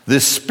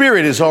 This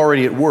spirit is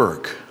already at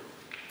work,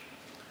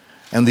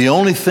 and the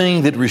only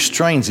thing that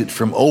restrains it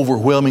from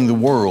overwhelming the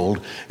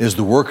world is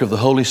the work of the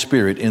Holy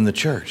Spirit in the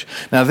church.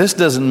 Now, this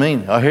doesn't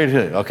mean,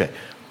 okay.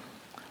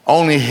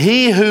 Only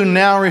he who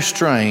now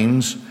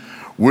restrains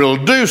will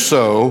do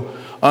so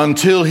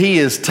until he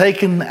is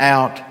taken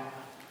out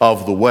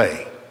of the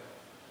way.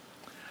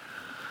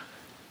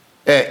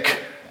 Ek,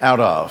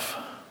 out of.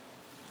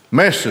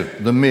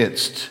 Mesud, the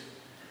midst.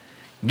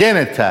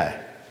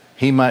 Genetai,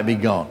 he might be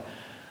gone.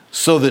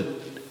 So that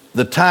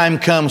the time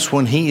comes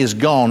when he is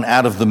gone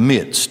out of the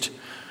midst.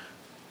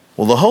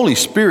 Well, the Holy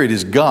Spirit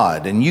is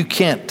God, and you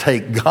can't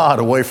take God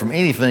away from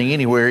anything,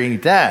 anywhere,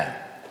 anytime.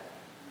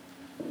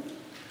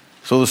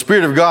 So the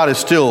Spirit of God is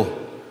still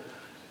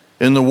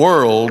in the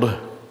world,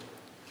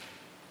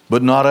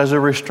 but not as a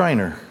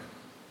restrainer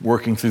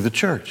working through the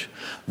church.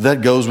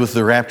 That goes with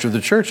the rapture of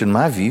the church, in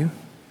my view.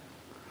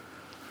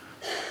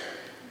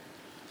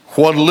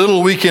 What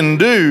little we can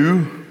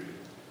do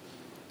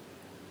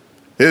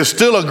is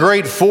still a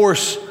great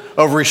force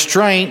of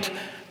restraint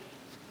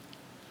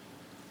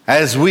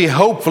as we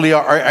hopefully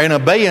are in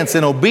abeyance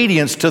and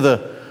obedience to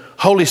the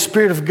Holy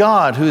Spirit of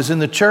God who is in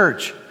the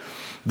church.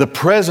 The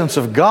presence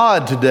of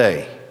God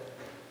today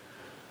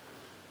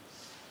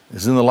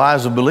is in the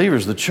lives of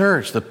believers. The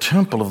church, the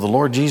temple of the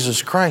Lord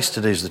Jesus Christ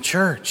today is the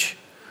church.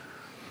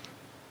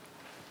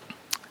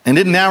 And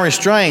it now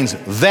restrains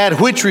that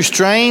which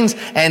restrains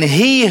and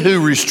he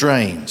who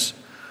restrains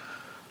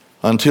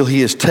until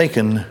he is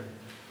taken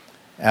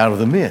out of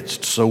the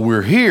midst. So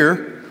we're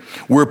here.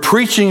 We're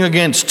preaching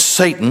against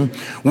Satan.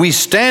 We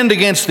stand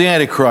against the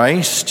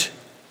Antichrist.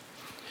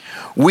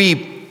 We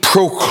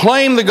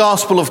proclaim the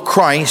gospel of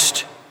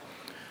Christ,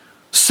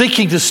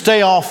 seeking to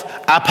stay off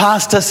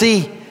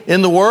apostasy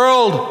in the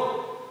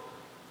world.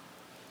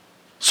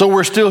 So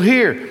we're still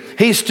here.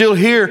 He's still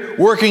here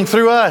working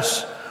through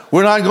us.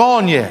 We're not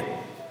gone yet.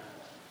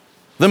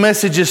 The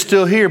message is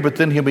still here, but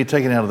then he'll be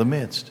taken out of the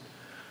midst.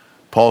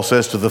 Paul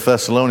says to the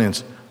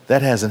Thessalonians,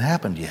 that hasn't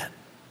happened yet.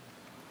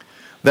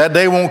 That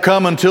day won't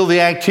come until the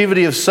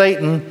activity of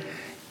Satan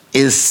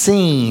is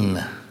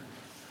seen.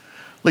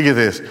 Look at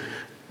this.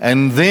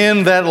 And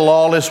then that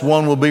lawless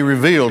one will be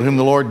revealed, whom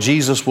the Lord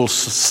Jesus will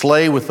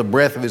slay with the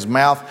breath of his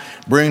mouth,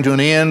 bring to an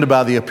end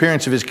by the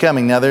appearance of his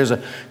coming. Now there's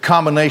a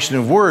combination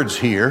of words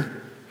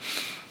here.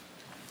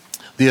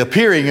 The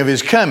appearing of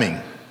his coming.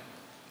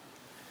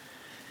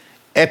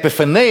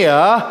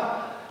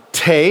 Epiphania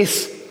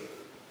tes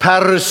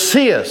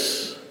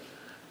parousias,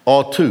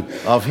 or two,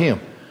 of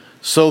him.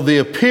 So the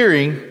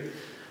appearing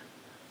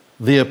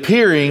of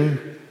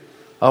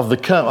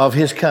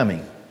his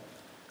coming.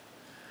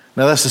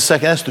 Now that's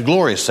the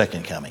glorious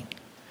second coming.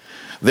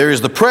 There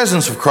is the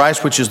presence of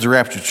Christ, which is the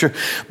raptured church.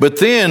 But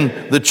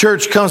then the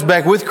church comes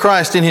back with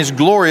Christ in his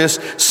glorious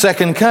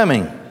second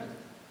coming.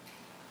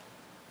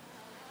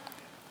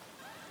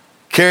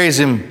 Carries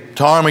him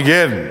to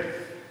Armageddon.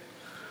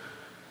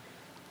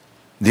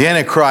 The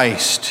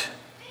Antichrist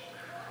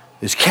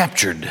is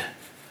captured.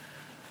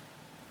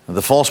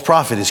 The false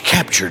prophet is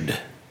captured.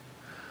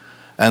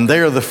 And they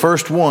are the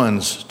first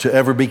ones to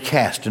ever be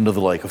cast into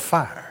the lake of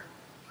fire.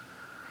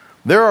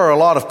 There are a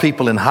lot of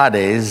people in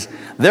Hades.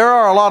 There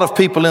are a lot of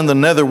people in the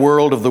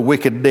netherworld of the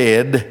wicked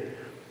dead.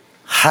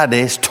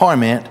 Hades,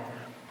 torment.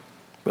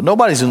 But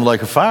nobody's in the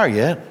lake of fire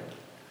yet.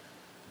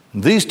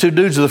 These two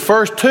dudes are the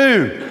first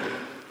two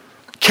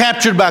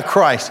captured by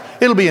Christ.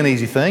 It'll be an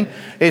easy thing.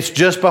 It's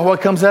just by what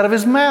comes out of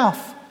his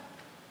mouth.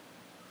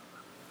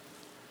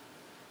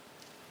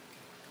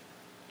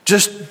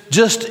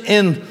 Just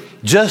in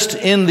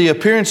the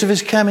appearance of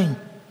his coming.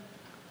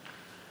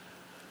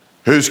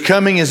 Whose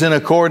coming is in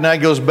accord, now it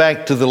goes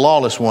back to the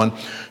lawless one,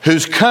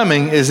 whose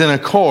coming is in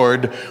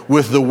accord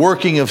with the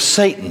working of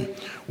Satan,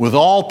 with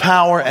all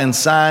power and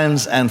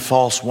signs and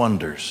false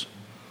wonders.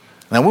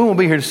 Now we won't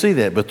be here to see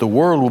that, but the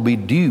world will be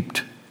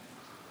duped.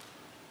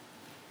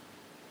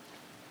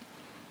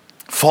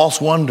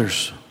 False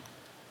wonders,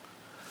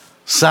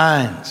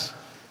 signs.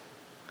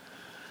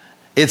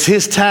 It's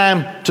his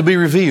time to be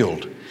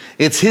revealed.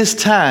 It's his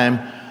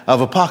time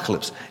of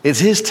apocalypse. It's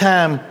his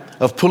time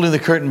of pulling the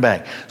curtain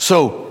back.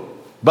 So,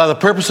 by the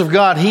purpose of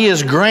God, he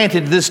is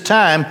granted this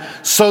time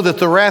so that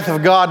the wrath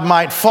of God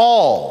might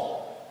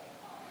fall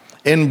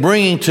in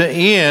bringing to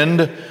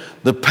end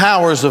the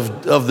powers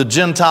of the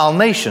Gentile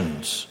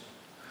nations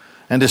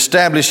and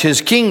establish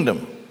his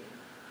kingdom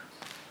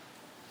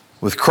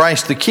with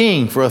Christ the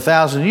King for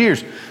 1,000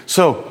 years.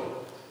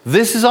 So,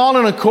 this is all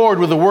in accord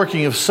with the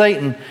working of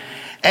Satan.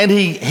 And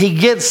he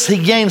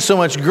gains so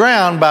much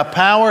ground by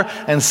power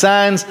and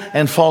signs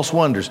and false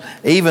wonders.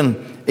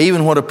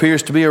 Even what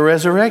appears to be a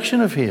resurrection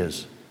of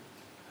his.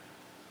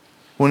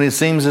 When it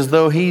seems as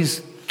though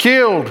he's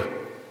killed.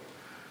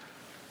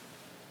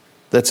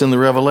 That's in the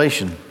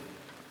Revelation.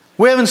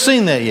 We haven't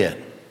seen that yet.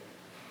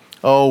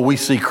 Oh, we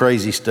see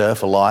crazy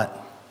stuff a lot.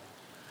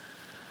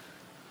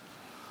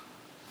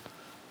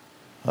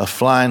 A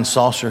flying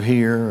saucer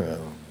here.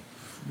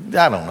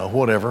 I don't know,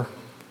 whatever.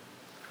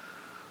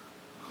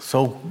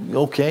 So,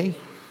 okay.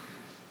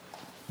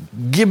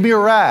 Give me a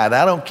ride.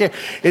 I don't care.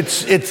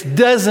 It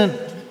doesn't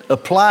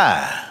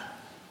apply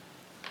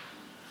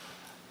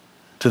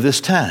to this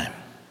time.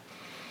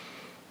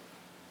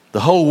 The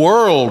whole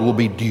world will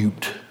be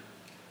duped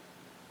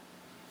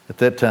at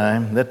that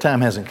time. That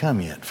time hasn't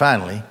come yet.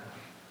 Finally,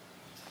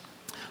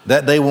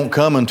 That day won't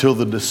come until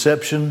the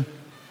deception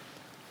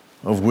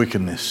of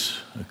wickedness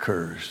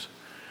occurs.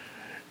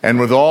 And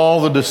with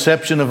all the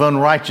deception of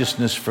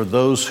unrighteousness for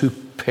those who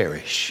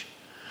perish,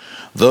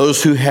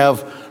 those who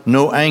have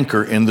no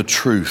anchor in the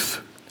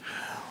truth,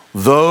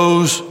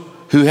 those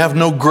who have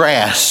no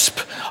grasp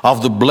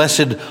of the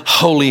blessed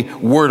holy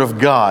Word of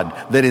God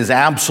that is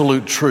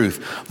absolute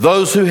truth,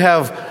 those who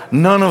have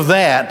none of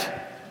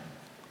that,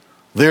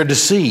 they're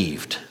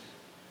deceived.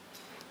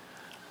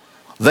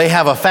 They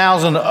have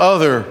 1,000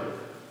 other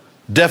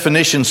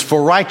definitions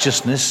for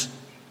righteousness,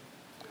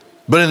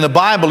 but in the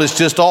Bible it's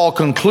just all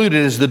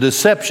concluded as the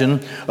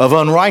deception of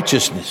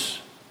unrighteousness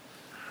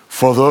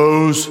for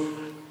those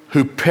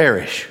who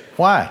perish.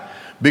 Why?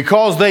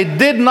 Because they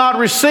did not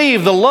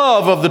receive the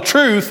love of the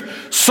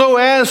truth so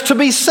as to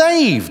be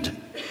saved.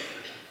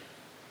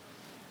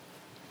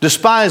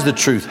 Despise the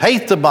truth,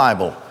 hate the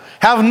Bible,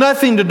 have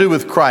nothing to do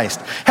with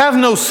Christ, have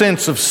no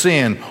sense of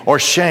sin or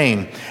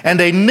shame, and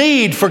a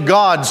need for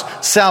God's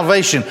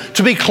salvation,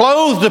 to be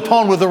clothed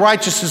upon with the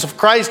righteousness of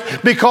Christ,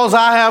 because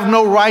I have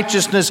no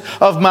righteousness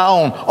of my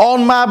own.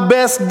 On my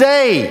best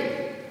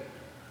day,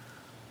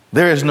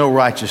 there is no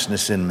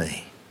righteousness in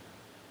me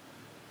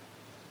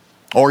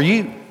or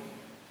you.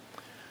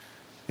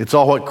 It's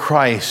all what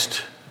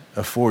Christ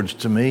affords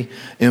to me,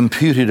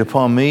 imputed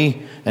upon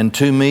me and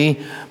to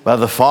me by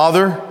the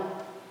Father.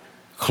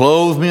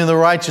 Clothe me in the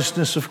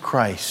righteousness of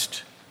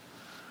Christ.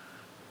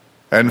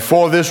 And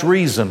for this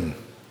reason,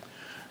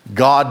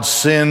 God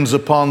sends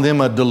upon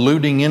them a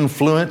deluding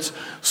influence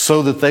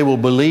so that they will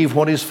believe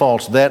what is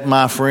false. That,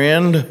 my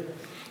friend,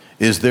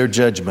 is their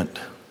judgment.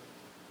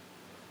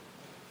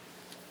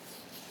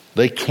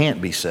 They can't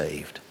be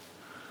saved.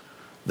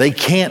 They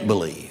can't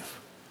believe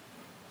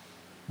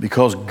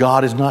because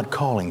God is not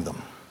calling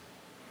them.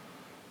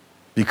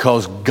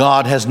 Because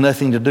God has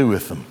nothing to do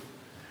with them.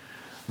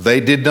 They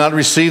did not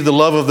receive the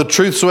love of the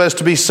truth so as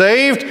to be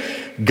saved.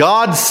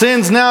 God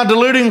sends now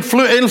deluding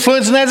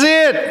influence, and that's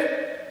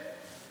it.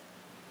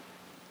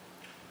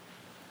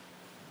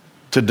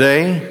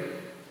 Today,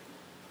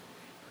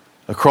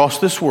 across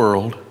this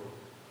world,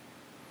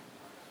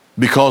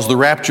 because the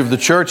rapture of the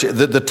church,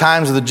 the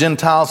times of the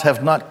Gentiles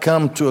have not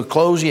come to a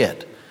close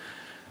yet.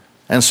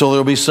 And so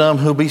there'll be some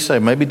who'll be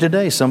saved. Maybe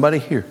today, somebody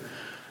here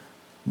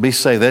be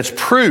saved. That's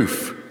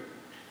proof.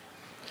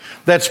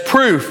 That's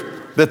proof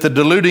that the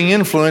deluding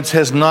influence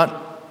has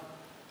not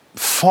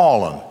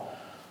fallen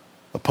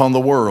upon the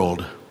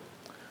world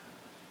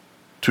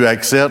to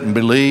accept and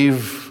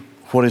believe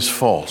what is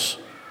false,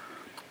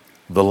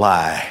 the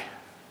lie,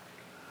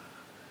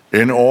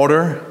 in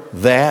order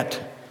that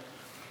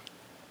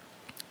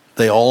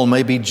they all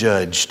may be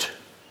judged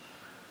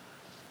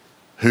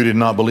who did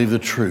not believe the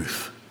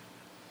truth,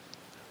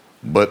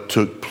 but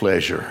took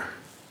pleasure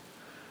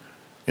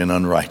in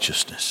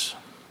unrighteousness.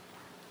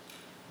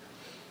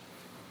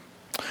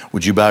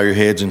 Would you bow your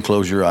heads and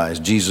close your eyes?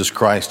 Jesus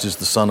Christ is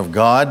the Son of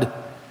God.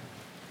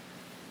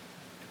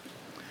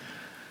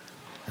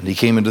 And He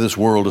came into this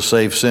world to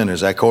save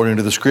sinners. According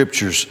to the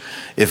Scriptures,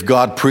 if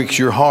God pricks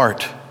your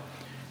heart,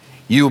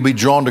 you will be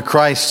drawn to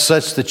Christ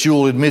such that you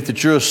will admit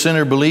that you're a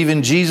sinner, believe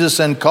in Jesus,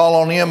 and call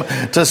on Him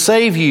to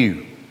save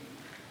you.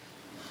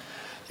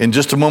 In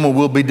just a moment,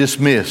 we'll be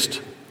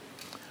dismissed.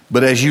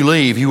 But as you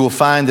leave, you will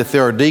find that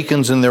there are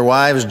deacons and their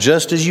wives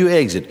just as you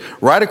exit,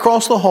 right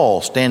across the hall,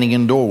 standing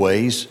in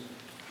doorways.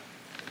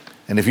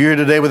 And if you're here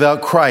today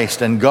without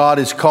Christ and God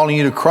is calling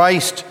you to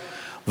Christ,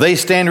 they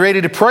stand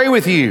ready to pray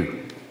with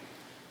you.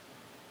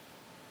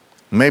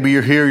 Maybe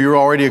you're here, you're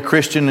already a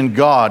Christian, and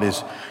God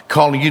is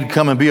calling you to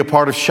come and be a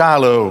part of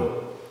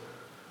Shiloh.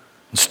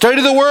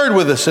 Study the Word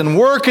with us and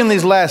work in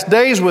these last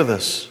days with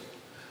us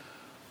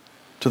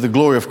to the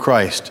glory of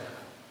Christ.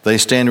 They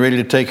stand ready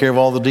to take care of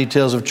all the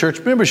details of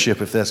church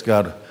membership if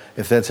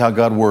that's how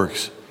God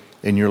works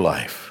in your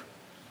life.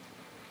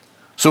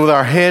 So with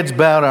our heads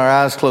bowed and our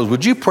eyes closed,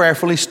 would you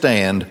prayerfully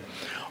stand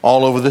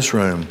all over this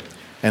room,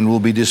 and we'll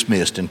be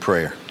dismissed in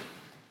prayer.